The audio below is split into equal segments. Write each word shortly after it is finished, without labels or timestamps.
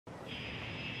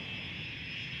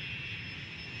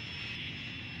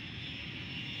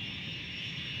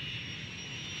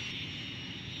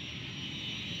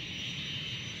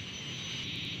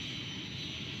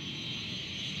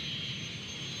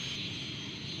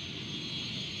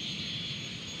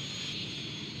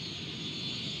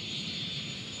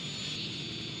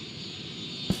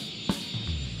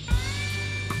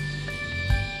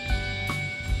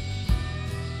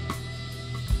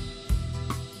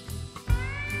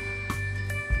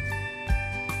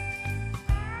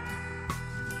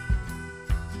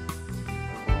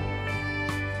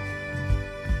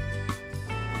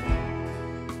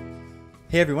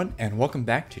Hey everyone, and welcome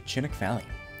back to Chinok Valley.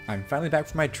 I'm finally back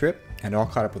from my trip and all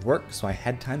caught up with work, so I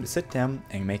had time to sit down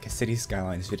and make a City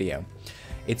Skylines video.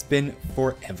 It's been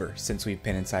forever since we've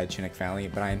been inside Chinok Valley,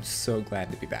 but I am so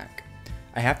glad to be back.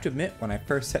 I have to admit, when I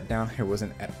first sat down I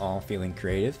wasn't at all feeling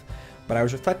creative, but I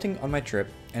was reflecting on my trip,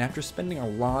 and after spending a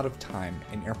lot of time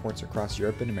in airports across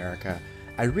Europe and America,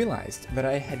 I realized that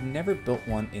I had never built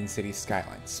one in City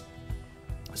Skylines.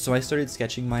 So I started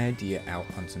sketching my idea out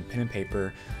on some pen and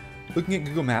paper, looking at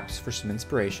Google Maps for some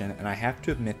inspiration, and I have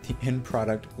to admit the end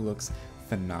product looks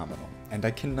phenomenal, and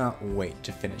I cannot wait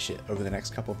to finish it over the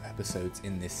next couple of episodes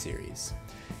in this series.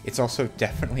 It's also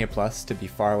definitely a plus to be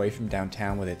far away from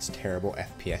downtown with its terrible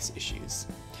FPS issues.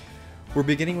 We're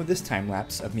beginning with this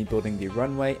time-lapse of me building the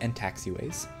runway and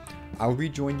taxiways. I'll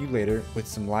rejoin you later with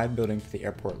some live building for the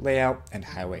airport layout and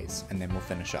highways, and then we'll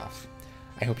finish off.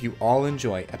 I hope you all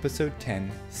enjoy Episode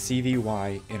 10,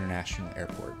 CVY International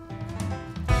Airport.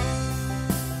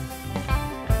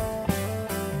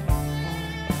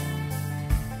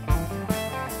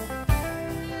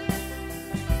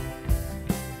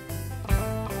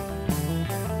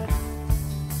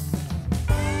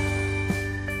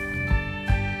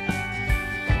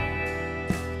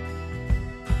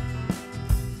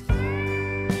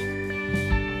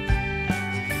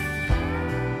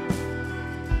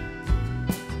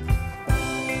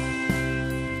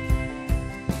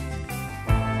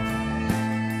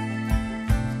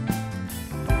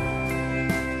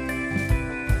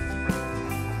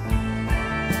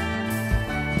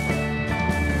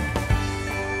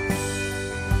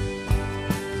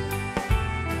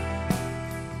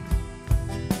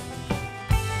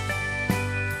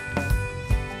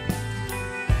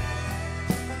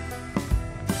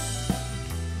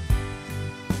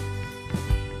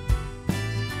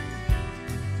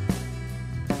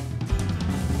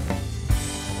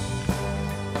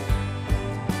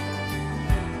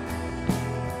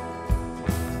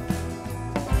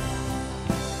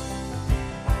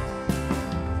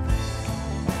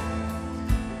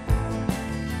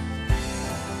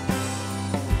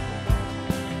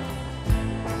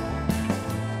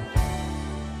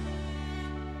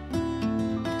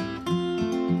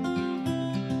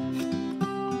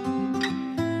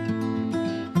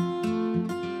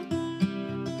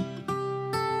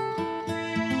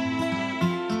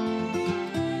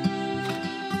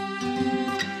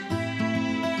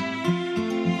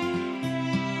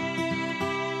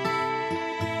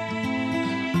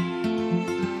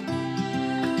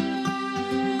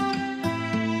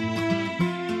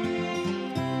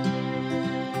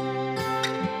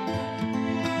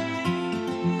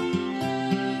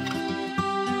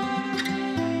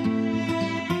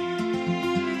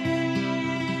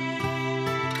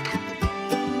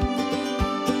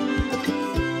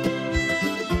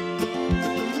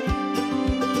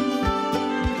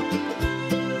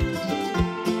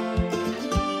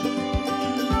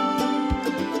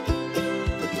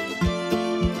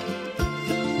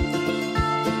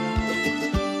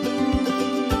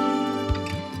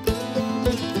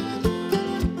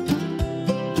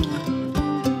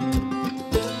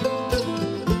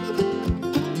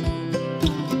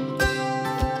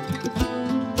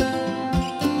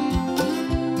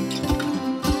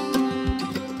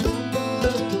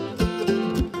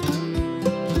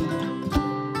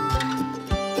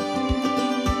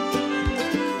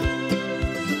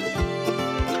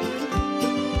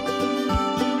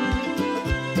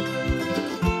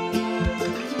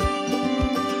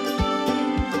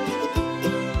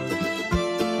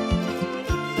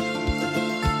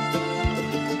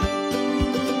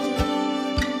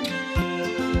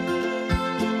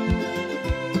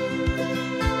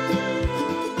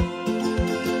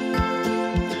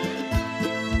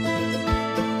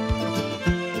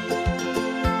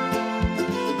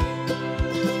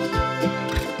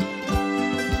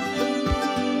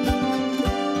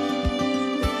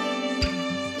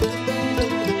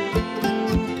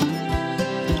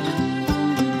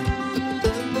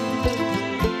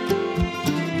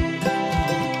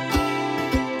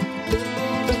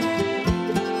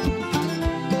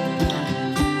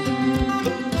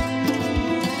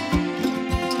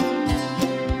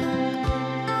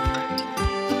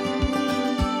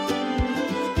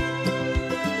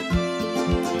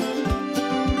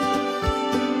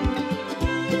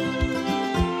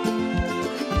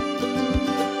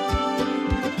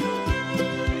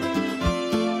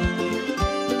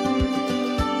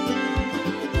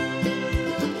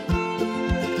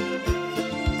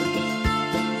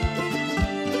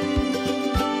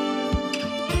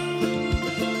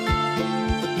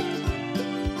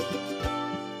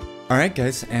 Alright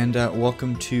guys, and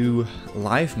welcome to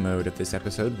live mode of this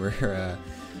episode.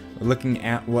 looking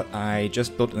at what I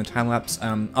just built in the time lapse.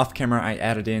 Off camera, I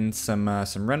added in some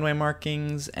runway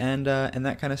markings and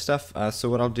that kind of stuff. So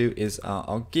what I'll do is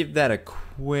I'll give that a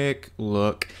quick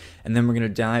look, and then we're gonna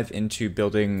dive into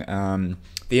building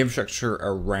the infrastructure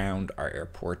around our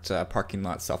airport, parking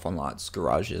lots, cell phone lots,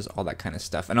 garages, all that kind of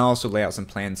stuff. And I'll also lay out some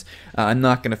plans. I'm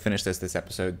not gonna finish this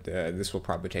episode. This will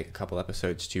probably take a couple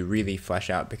episodes to really flesh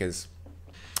out, because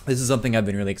this is something I've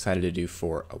been really excited to do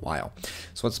for a while.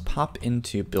 So let's pop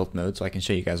into build mode so I can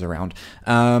show you guys around.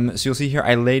 So you'll see here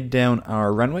I laid down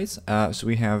our runways. So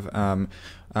we have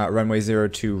runway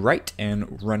 02 right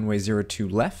and runway 02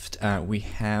 left. We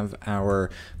have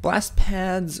our blast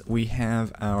pads, we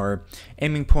have our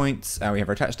aiming points, we have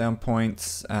our touchdown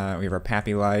points, we have our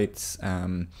PAPI lights,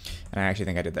 and I actually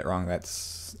think I did that wrong.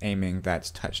 That's aiming,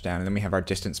 that's touchdown, and then we have our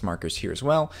distance markers here as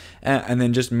well, and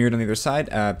then just mirrored on the other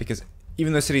side, because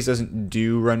even though Cities doesn't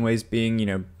do runways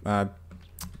being,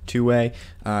 two-way,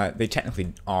 they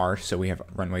technically are. So we have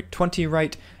runway 20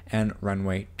 right and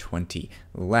runway 20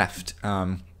 left,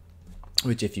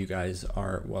 which, if you guys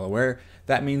are well aware,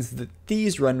 that means that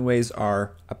these runways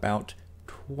are about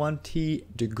 20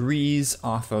 degrees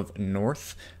off of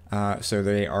north. So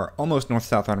they are almost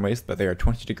north-south runways, but they are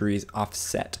 20 degrees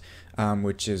offset,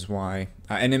 which is why,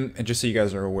 and just so you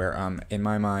guys are aware, in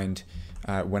my mind,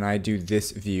 when I do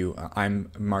this view,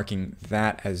 I'm marking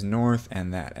that as north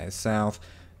and that as south,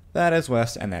 that as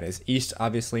west, and that is east,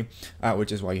 obviously,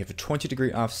 which is why you have a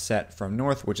 20-degree offset from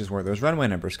north, which is where those runway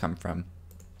numbers come from.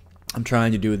 I'm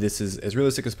trying to do this as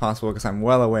realistic as possible, because I'm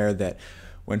well aware that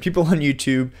when people on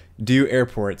YouTube do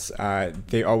airports,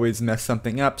 they always mess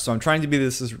something up. So I'm trying to do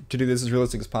this as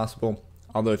realistic as possible.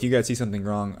 Although if you guys see something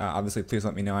wrong, obviously please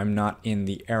let me know. I'm not in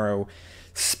the aero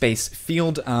space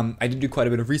field. I did do quite a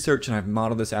bit of research, and I've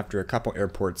modeled this after a couple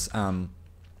airports.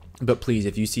 But please,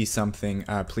 if you see something,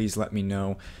 please let me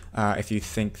know if you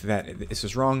think that this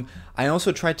is wrong. I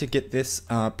also tried to get this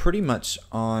pretty much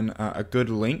on a good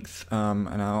length,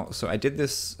 so I did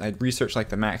this. I researched like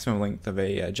the maximum length of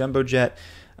a jumbo jet.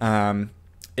 I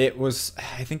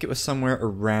think it was somewhere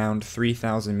around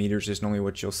 3,000 meters is normally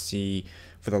what you'll see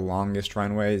for the longest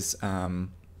runways.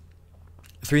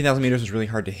 3,000 meters is really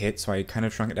hard to hit, so I kind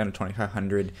of shrunk it down to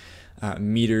 2,500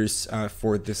 meters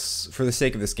for the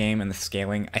sake of this game and the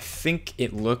scaling. I think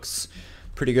it looks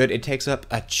pretty good. It takes up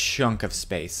a chunk of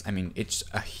space. I mean, it's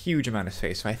a huge amount of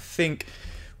space. So I think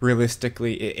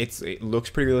realistically, it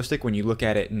looks pretty realistic when you look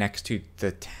at it next to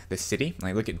the city.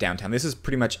 Like, look at downtown. This is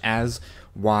pretty much as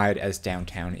wide as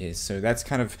downtown is. So that's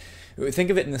kind of, think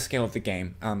of it in the scale of the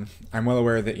game. I'm well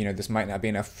aware that this might not be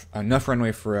enough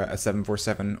runway for a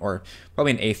 747 or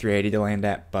probably an A380 to land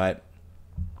at, but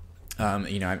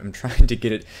I'm trying to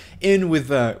get it in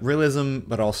with realism,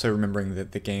 but also remembering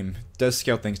that the game does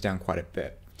scale things down quite a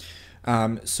bit.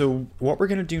 So what we're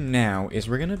going to do now is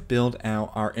we're going to build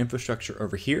out our infrastructure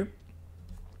over here.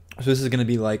 So this is going to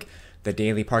be like the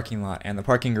daily parking lot and the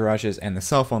parking garages and the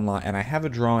cell phone lot. And I have a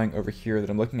drawing over here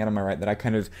that I'm looking at on my right that I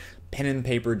kind of pen and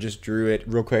paper just drew it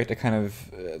real quick to kind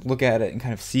of look at it and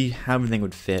kind of see how everything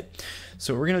would fit.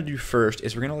 So what we're going to do first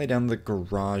is we're going to lay down the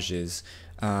garages,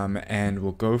 and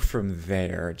we'll go from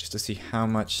there just to see how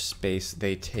much space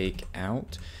they take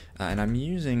out. And I'm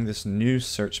using this new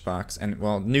search box, and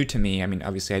well, new to me. I mean,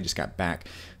 obviously I just got back,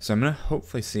 so I'm gonna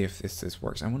hopefully see if this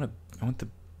works. I want the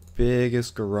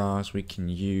biggest garage we can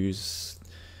use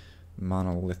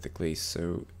monolithically.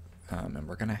 So, and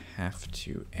we're gonna have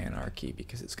to anarchy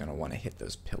because it's gonna want to hit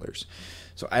those pillars.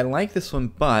 So I like this one,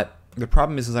 but the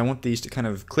problem is I want these to kind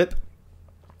of clip,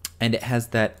 and it has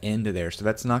that end there, so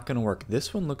that's not gonna work.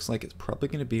 This one looks like it's probably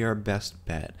gonna be our best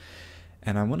bet,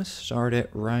 and I want to start it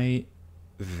right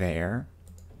there.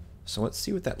 So let's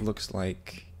see what that looks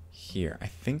like here. I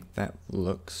think that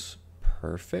looks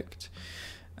perfect.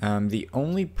 The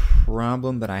only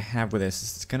problem that I have with this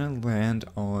is it's gonna land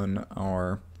on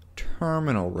our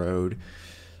terminal road.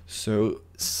 So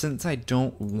since I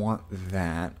don't want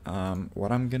that,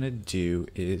 what I'm gonna do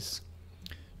is,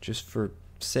 just for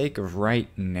sake of right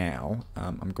now,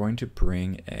 I'm going to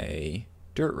bring a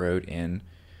dirt road in,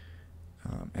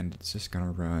 and it's just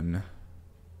gonna run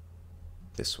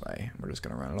this way. We're just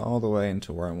going to run it all the way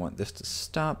into where I want this to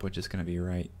stop, which is going to be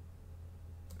right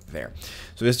there.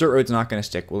 So this dirt road's not going to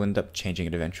stick. We'll end up changing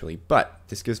it eventually, but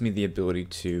this gives me the ability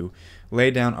to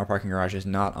lay down our parking garages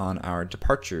not on our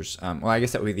departures. Well, I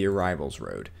guess that would be the arrivals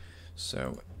road.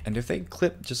 So, and if they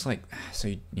clip just like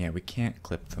so, yeah, we can't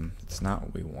clip them. It's not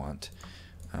what we want,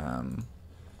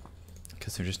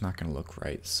 because they're just not going to look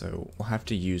right. So we'll have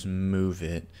to use move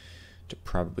it to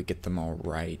probably get them all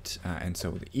right. And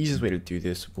so the easiest way to do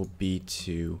this will be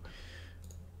to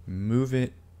move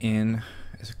it in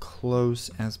as close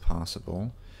as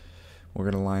possible. We're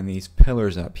going to line these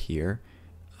pillars up here,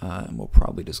 and we'll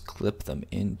probably just clip them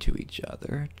into each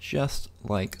other, just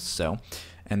like so.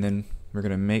 And then we're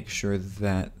going to make sure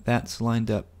that that's lined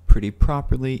up pretty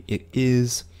properly. It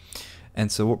is.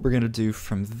 And so what we're going to do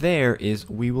from there is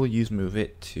we will use Move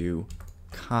It to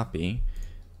copy.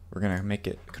 We're going to make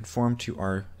it conform to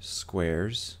our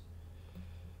squares.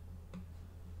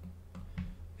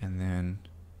 And then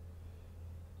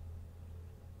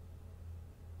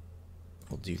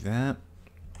we'll do that.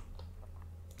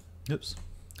 Oops,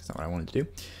 that's not what I wanted to do.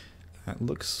 It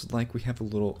looks like we have a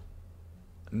little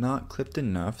not clipped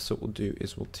enough, so what we'll do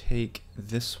is we'll take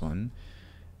this one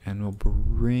and we'll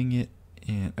bring it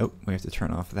in. Oh, we have to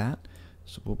turn off that.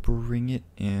 So we'll bring it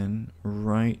in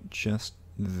right just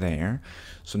there.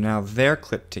 So now they're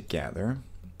clipped together,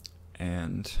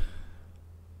 and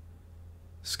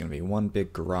this is going to be one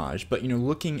big garage. But, you know,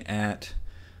 looking at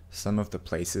some of the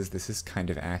places, this is kind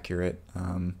of accurate.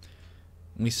 At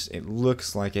least it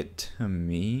looks like it to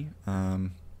me.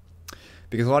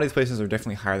 Because a lot of these places are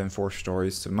definitely higher than 4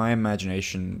 stories. So my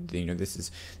imagination, you know,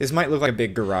 this might look like a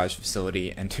big garage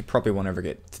facility, and it probably won't ever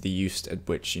get to the use at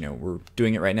which, you know, we're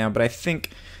doing it right now. But I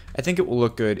think it will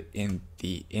look good in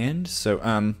the end.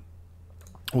 So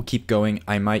we'll keep going.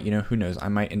 I might, you know, who knows? I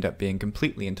might end up being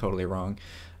completely and totally wrong,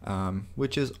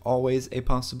 which is always a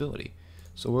possibility.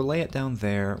 So we'll lay it down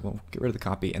there. We'll get rid of the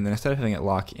copy, and then instead of having it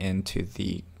lock into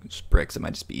the bricks, it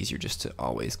might just be easier just to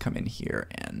always come in here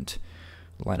and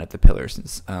line up the pillars.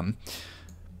 Since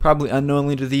probably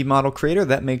unknowingly to the model creator,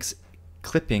 that makes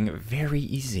clipping very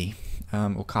easy.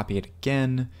 We'll copy it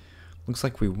again. Looks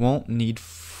like we won't need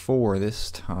 4 this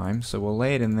time, so we'll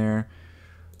lay it in there.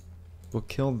 We'll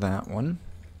kill that one,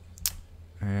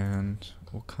 and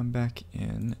we'll come back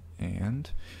in and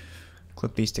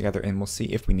clip these together, and we'll see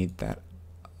if we need that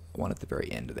one at the very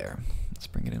end there. Let's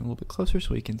bring it in a little bit closer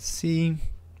so we can see.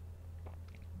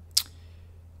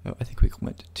 Oh, I think we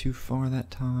went too far that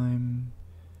time.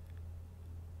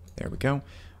 There we go.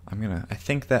 I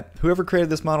think that whoever created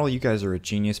this model, you guys are a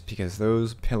genius, because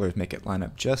those pillars make it line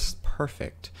up just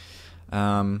perfect.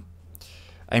 I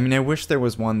mean, I wish there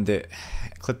was one that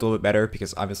clipped a little bit better,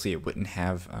 because obviously it wouldn't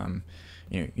have,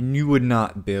 you know, you would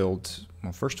not build,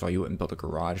 well, first of all, you wouldn't build a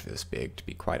garage this big, to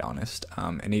be quite honest.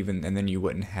 And then you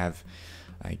wouldn't have,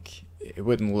 like, it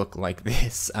wouldn't look like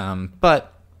this.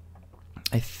 But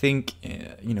I think,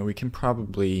 you know, we can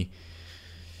probably,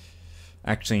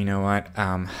 actually, you know what,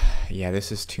 yeah,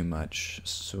 this is too much,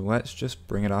 so let's just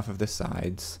bring it off of the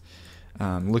sides,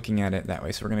 looking at it that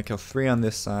way. So we're going to kill 3 on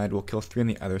this side, we'll kill 3 on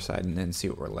the other side, and then see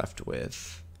what we're left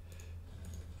with,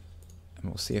 and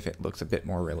we'll see if it looks a bit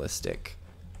more realistic.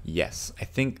 Yes, I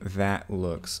think that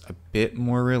looks a bit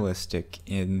more realistic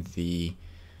in the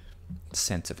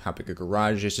sense of how big a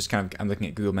garage is. Just kind of, I'm looking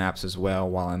at Google Maps as well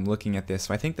while I'm looking at this,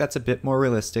 so I think that's a bit more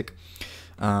realistic.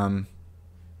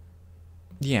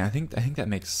 Yeah, I think that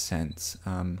makes sense.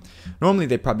 Normally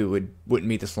they probably wouldn't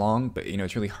be this long, but you know,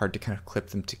 it's really hard to kind of clip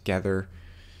them together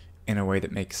in a way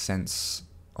that makes sense.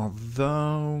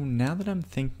 Although now that I'm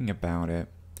thinking about it,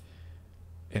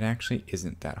 it actually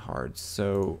isn't that hard.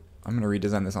 So I'm gonna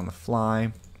redesign this on the fly.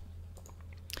 I'm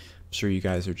sure you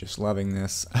guys are just loving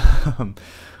this.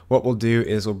 What we'll do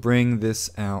is we'll bring this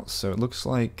out, so it looks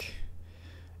like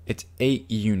it's 8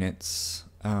 units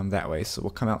that way, so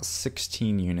we'll come out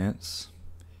 16 units,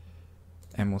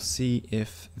 and we'll see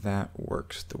if that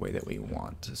works the way that we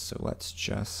want. So let's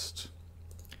just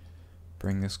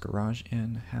bring this garage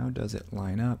in. How does it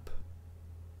line up?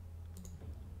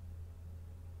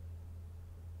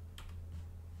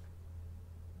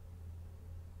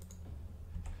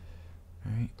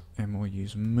 Alright, and we'll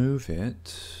use Move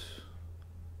It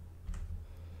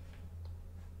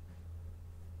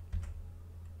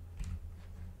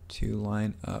to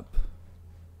line up.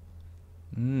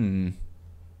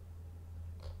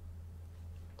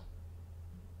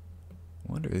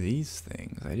 What are these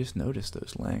things? I just noticed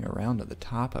those laying around at the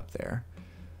top up there.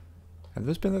 Have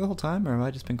those been there the whole time, or have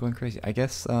I just been going crazy? I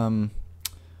guess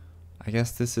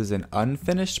this is an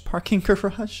unfinished parking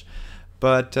garage,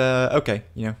 but okay,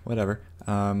 you know, whatever.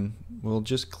 We'll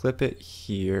just clip it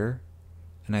here,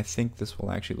 and I think this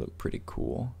will actually look pretty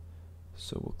cool.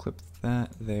 So we'll clip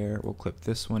that there. We'll clip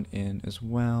this one in as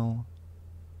well.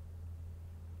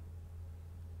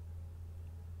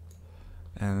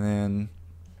 And then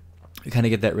we kind of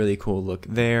get that really cool look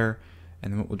there.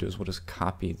 And then what we'll do is we'll just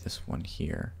copy this one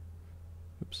here.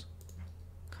 Oops.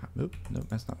 Nope,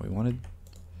 that's not what we wanted.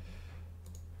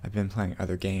 I've been playing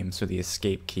other games, so the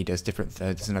escape key does different.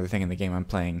 There's another thing in the game I'm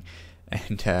playing,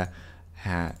 and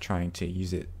trying to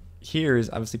use it here is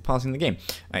obviously pausing the game.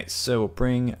 All right, so we'll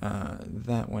bring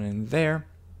that one in there,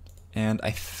 and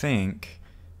I think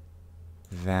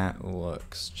that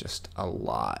looks just a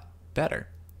lot better.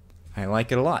 I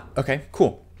like it a lot. Okay,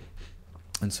 cool.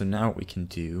 And so now what we can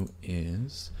do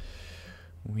is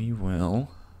we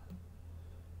will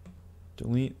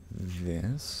delete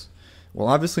this. We'll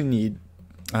obviously need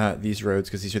these roads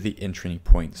because these are the entry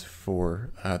points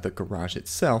for the garage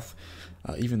itself.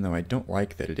 Even though I don't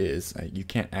like that it is, you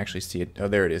can't actually see it. Oh,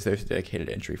 there it is. There's a dedicated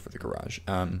entry for the garage,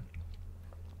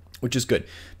 which is good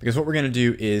because what we're going to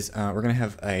do is we're going to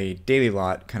have a daily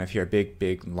lot kind of here, a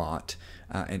big lot,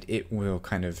 and it will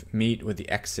kind of meet with the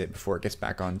exit before it gets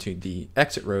back onto the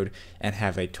exit road and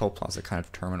have a toll plaza kind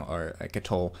of terminal or like a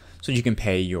toll, so you can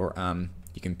pay your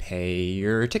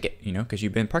ticket, you know, because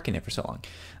you've been parking there for so long.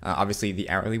 Obviously, the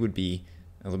hourly would be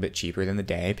a little bit cheaper than the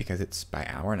day because it's by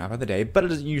hour, not by the day. But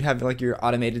you have like your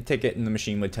automated ticket, and the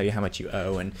machine would tell you how much you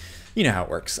owe, and you know how it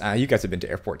works. You guys have been to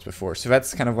airports before, so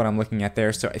that's kind of what I'm looking at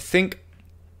there. So I think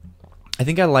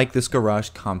I like this garage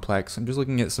complex. I'm just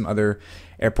looking at some other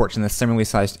airports in the similarly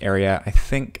sized area. I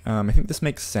think this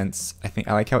makes sense.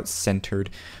 I like how it's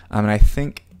centered, and I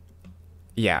think,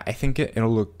 yeah, I think it'll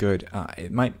look good.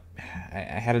 It might.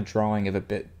 I had a drawing of a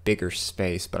bit bigger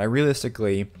space, but I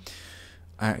realistically,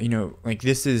 you know, like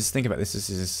this is, think about this. This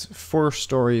is 4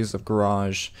 stories of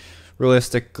garage.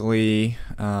 Realistically,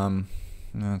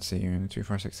 let's see, 2,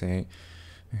 4, 6, 8.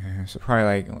 So probably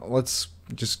like, let's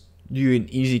just do an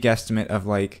easy guesstimate of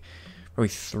like probably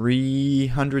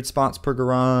 300 spots per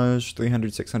garage,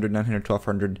 300, 600, 900,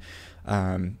 1200,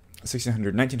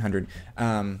 1600, 1900.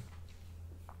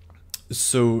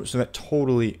 So that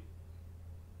totally,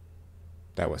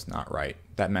 that was not right.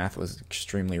 That math was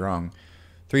extremely wrong.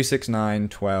 3, 6, 9,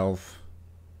 12,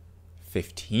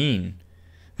 15.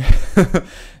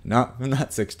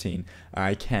 not 16.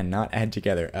 I cannot add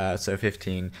together. So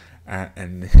 15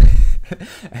 and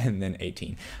and then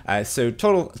 18. So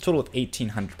total of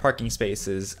 1,800 parking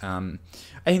spaces. I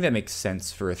think that makes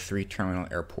sense for a 3-terminal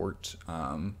airport.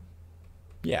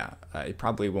 Yeah, it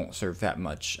probably won't serve that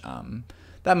much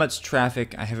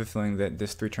traffic. I have a feeling that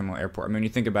this 3-terminal airport, I mean, when you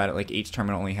think about it, like each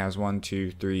terminal only has 1,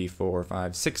 2, 3, 4,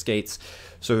 5, 6 gates.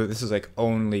 So this is like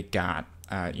only got,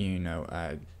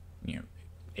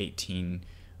 18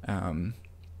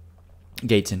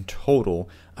 gates in total.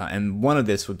 And one of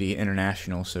this would be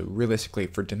international. So realistically,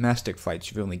 for domestic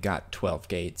flights, you've only got 12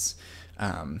 gates.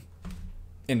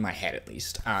 In my head, at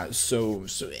least. So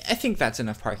I think that's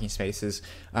enough parking spaces,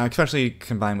 especially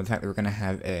combined with the fact that we're going to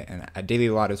have a daily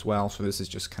lot as well. So this is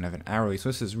just kind of an hourly. So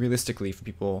this is realistically for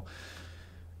people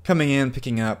coming in,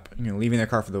 picking up, leaving their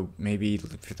car for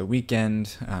the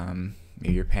weekend.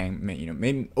 Maybe you're paying,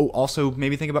 maybe also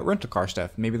maybe think about rental car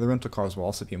stuff. Maybe the rental cars will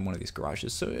also be in one of these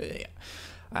garages. So yeah.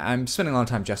 I'm spending a lot of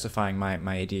time justifying my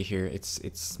idea here.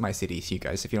 It's my city, so you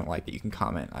guys, if you don't like it, you can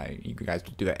comment. You guys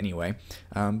will do that anyway.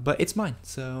 But it's mine,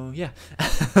 so yeah.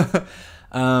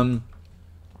 Alright,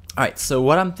 so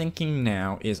what I'm thinking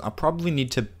now is I'll probably need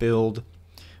to build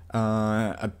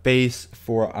a base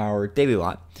for our daily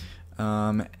lot.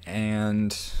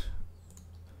 And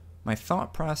my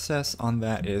thought process on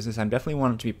that is I definitely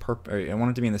want it to be I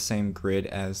want it to be in the same grid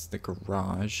as the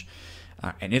garage.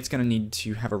 And it's going to need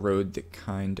to have a road that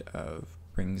kind of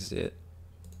brings it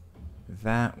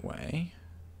that way.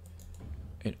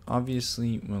 It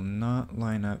obviously will not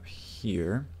line up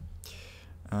here.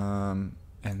 And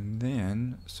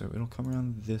then, so it'll come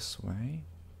around this way.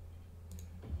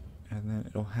 And then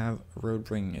it'll have a road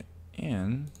bringing it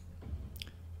in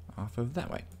off of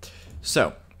that way.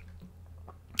 So,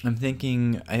 I'm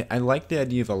thinking, I like the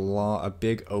idea of a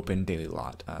big open daily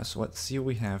lot. So let's see what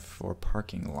we have for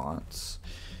parking lots.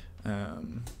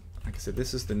 Like I said,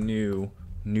 this is the new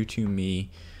to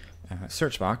me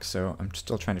search box, so I'm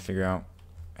still trying to figure out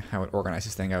how it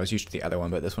organizes this thing. I was used to the other one,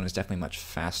 but this one is definitely much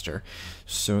faster.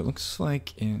 So it looks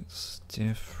like it's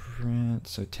different.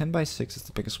 So 10 by 6 is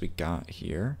the biggest we got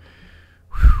here.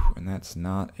 Whew, and that's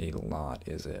not a lot,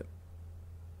 is it?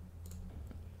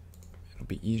 It'll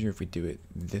be easier if we do it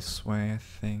this way, I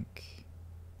think.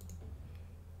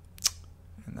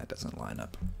 And that doesn't line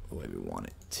up the way we want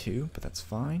it to, but that's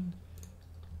fine.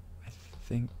 I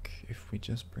think if we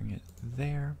just bring it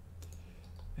there,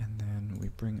 and then we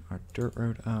bring our dirt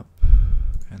road up,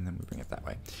 and then we bring it that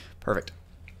way. Perfect.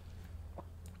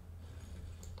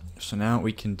 So now what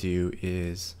we can do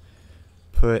is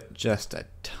put just a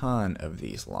ton of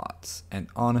these lots. And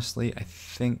honestly, I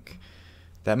think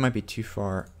that might be too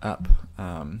far up.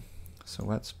 So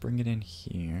let's bring it in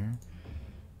here.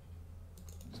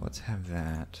 So let's have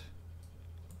that.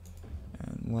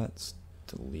 And let's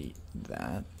delete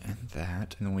that, and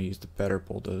then we'll use the Better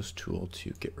Bulldoze tool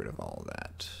to get rid of all of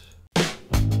that.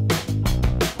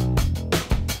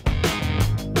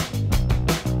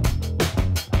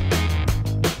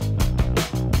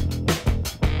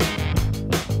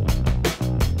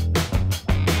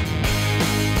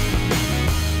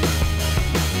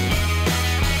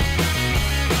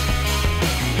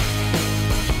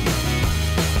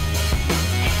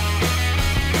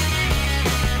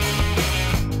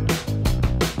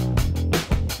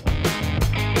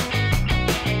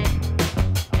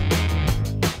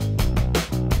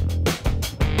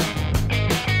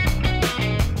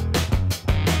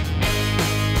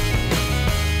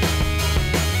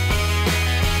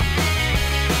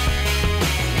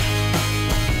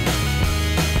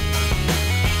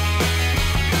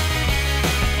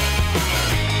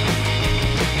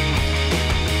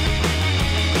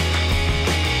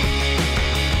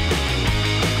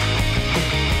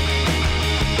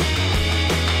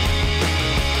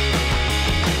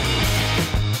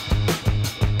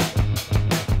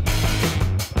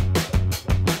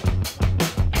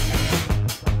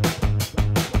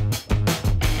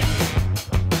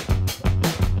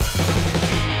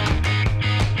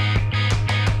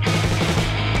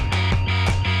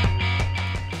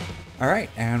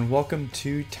 Alright, and welcome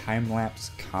to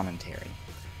time-lapse commentary.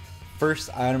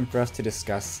 First item for us to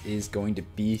discuss is going to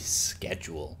be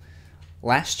schedule.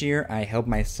 Last year I held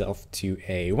myself to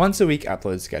a once-a-week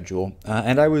upload schedule,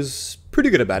 and I was pretty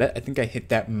good about it. I think I hit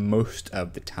that most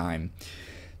of the time.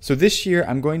 So this year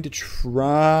I'm going to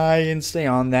try and stay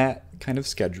on that kind of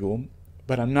schedule,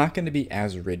 but I'm not going to be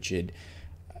as rigid.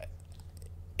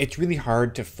 It's really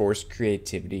hard to force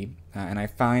creativity, and I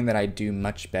find that I do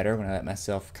much better when I let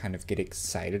myself kind of get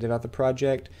excited about the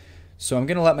project. So I'm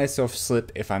going to let myself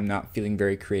slip if I'm not feeling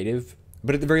very creative,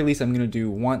 but at the very least I'm going to do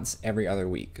once every other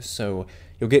week. So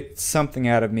you'll get something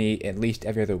out of me at least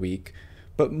every other week,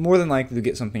 but more than likely you'll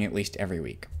get something at least every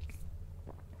week.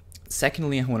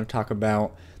 Secondly, I want to talk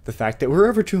about the fact that we're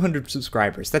over 200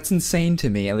 subscribers. That's insane to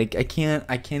me. I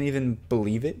can't even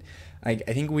believe it. I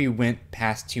think we went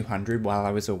past 200 while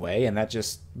I was away, and that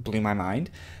just blew my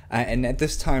mind. And at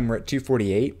this time, we're at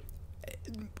 248.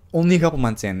 Only a couple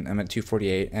months in, I'm at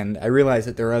 248, and I realize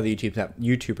that there are other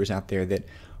YouTubers out there that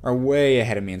are way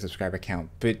ahead of me in subscriber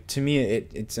count. But to me,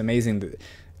 it's amazing that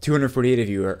 248 of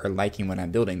you are liking what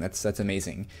I'm building. That's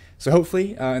amazing. So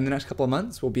hopefully, in the next couple of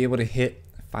months, we'll be able to hit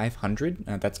 500.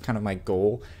 That's kind of my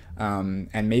goal.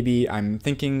 And maybe I'm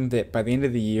thinking that by the end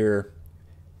of the year,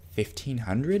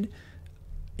 1,500.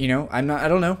 You know, I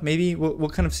don't know. Maybe we'll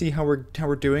kind of see how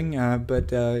we're doing. But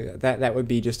that would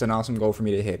be just an awesome goal for me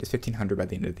to hit. Is 1,500 by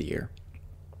the end of the year.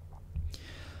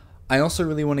 I also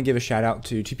really want to give a shout out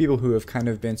to two people who have kind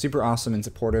of been super awesome and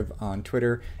supportive on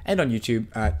Twitter and on YouTube.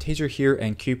 Taser here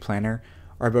and Q Planner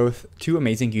are both two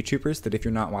amazing YouTubers that if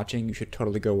you're not watching, you should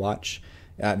totally go watch.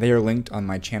 They are linked on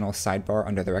my channel sidebar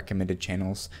under the recommended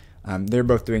channels. They're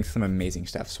both doing some amazing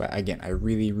stuff. So again, I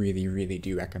really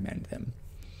do recommend them.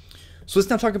 So let's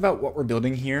now talk about what we're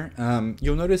building here.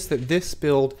 You'll notice that this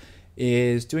build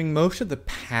is doing most of the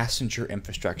passenger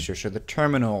infrastructure, so the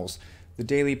terminals, the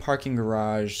daily parking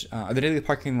garage, the daily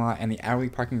parking lot, and the hourly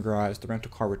parking garage, the rental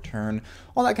car return,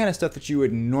 all that kind of stuff that you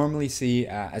would normally see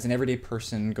as an everyday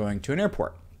person going to an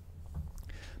airport.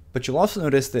 But you'll also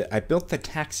notice that I built the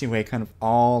taxiway kind of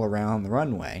all around the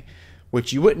runway,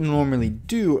 which you wouldn't normally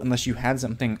do unless you had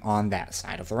something on that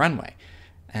side of the runway.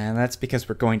 And that's because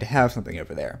we're going to have something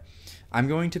over there. I'm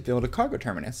going to build a cargo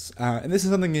terminus, and this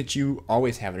is something that you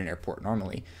always have at an airport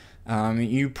normally.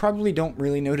 You probably don't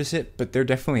really notice it, but they're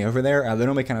definitely over there. They're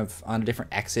normally kind of on a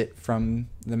different exit from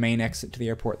the main exit to the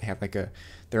airport. They have like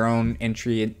their own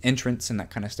entrance and that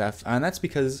kind of stuff, and that's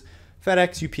because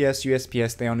FedEx, UPS,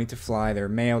 USPS, they all need to fly their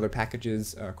mail, their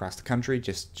packages across the country,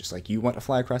 just like you want to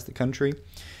fly across the country.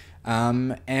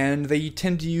 And they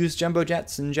tend to use jumbo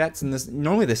jets, and this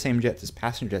normally the same jets as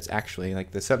passenger jets actually.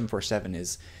 Like the 747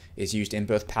 is used in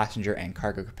both passenger and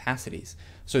cargo capacities.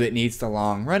 So it needs the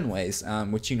long runways,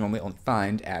 which you normally only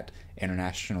find at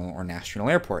international or national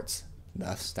airports.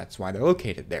 Thus, that's why they're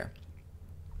located there.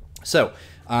 So,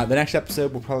 the next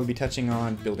episode we'll probably be touching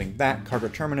on building that cargo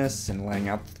terminus and laying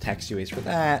out the taxiways for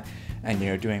that, and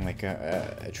doing like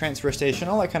a transfer station,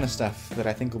 all that kind of stuff that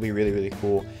I think will be really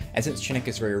cool. And since Chinok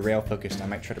is very rail focused, I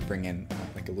might try to bring in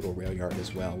like a little rail yard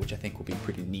as well, which I think will be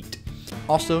pretty neat.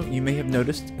 Also, you may have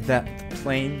noticed that the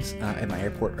planes at my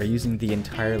airport are using the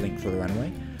entire length of the runway,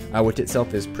 which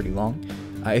itself is pretty long.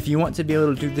 If you want to be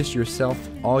able to do this yourself,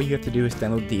 all you have to do is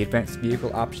download the Advanced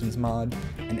Vehicle Options mod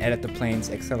and edit the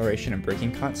plane's acceleration and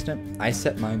braking constant. I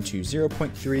set mine to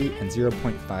 0.3 and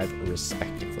 0.5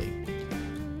 respectively.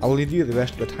 I'll leave you the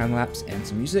rest of the time lapse and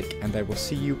some music, and I will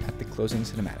see you at the closing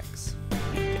cinematics.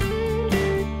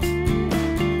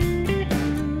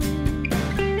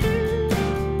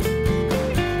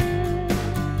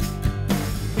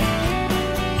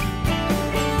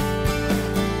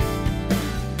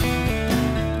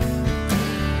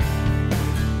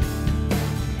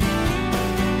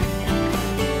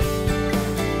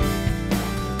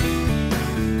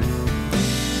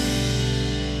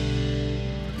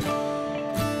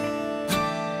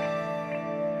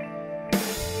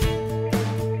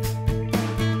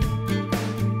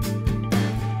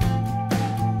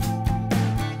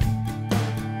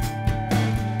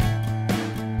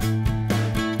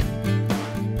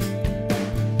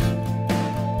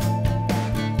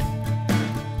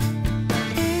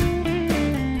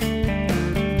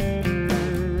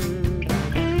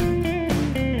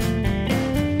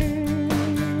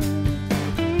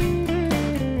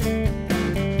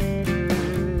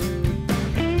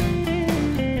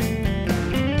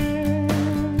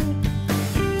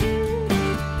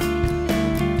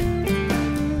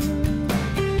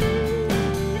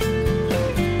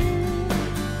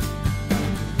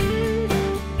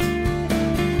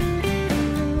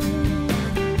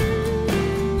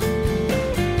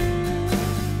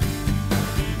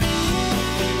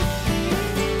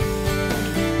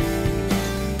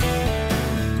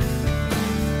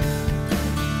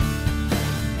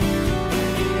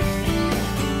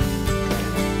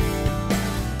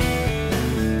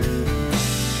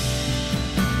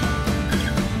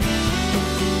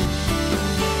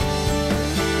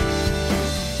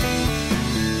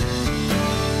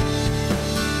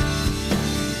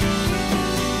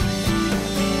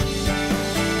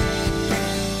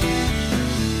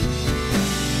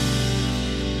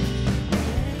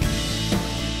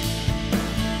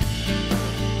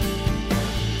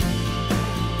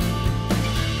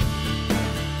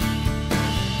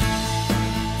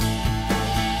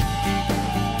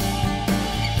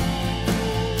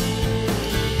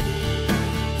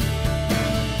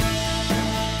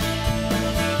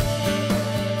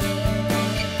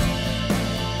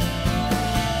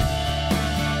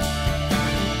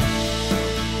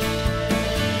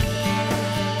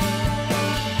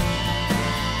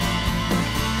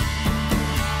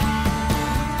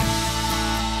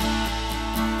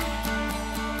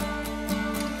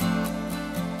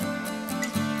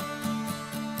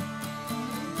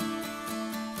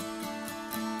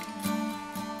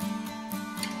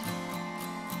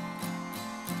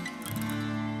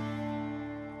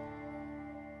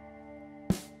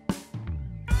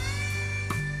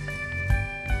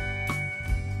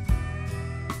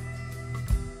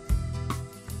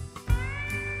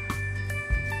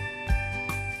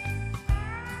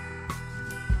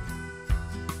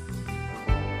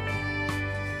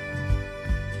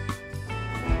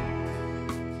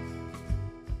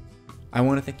 I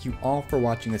want to thank you all for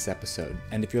watching this episode,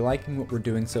 and if you're liking what we're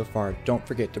doing so far, don't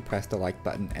forget to press the like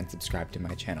button and subscribe to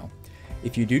my channel.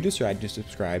 If you do decide to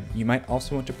subscribe, you might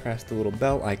also want to press the little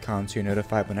bell icon so you're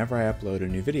notified whenever I upload a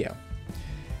new video.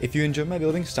 If you enjoy my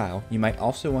building style, you might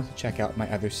also want to check out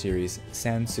my other series,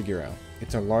 San Seguro.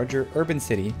 It's a larger urban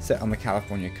city set on the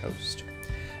California coast.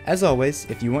 As always,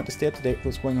 if you want to stay up to date with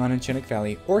what's going on in Chinok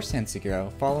Valley or San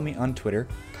Seguro, follow me on Twitter,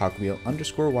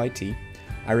 cogwheel_YT.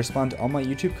 I respond to all my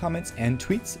YouTube comments and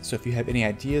tweets, so if you have any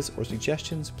ideas or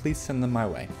suggestions, please send them my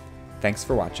way. Thanks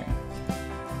for watching.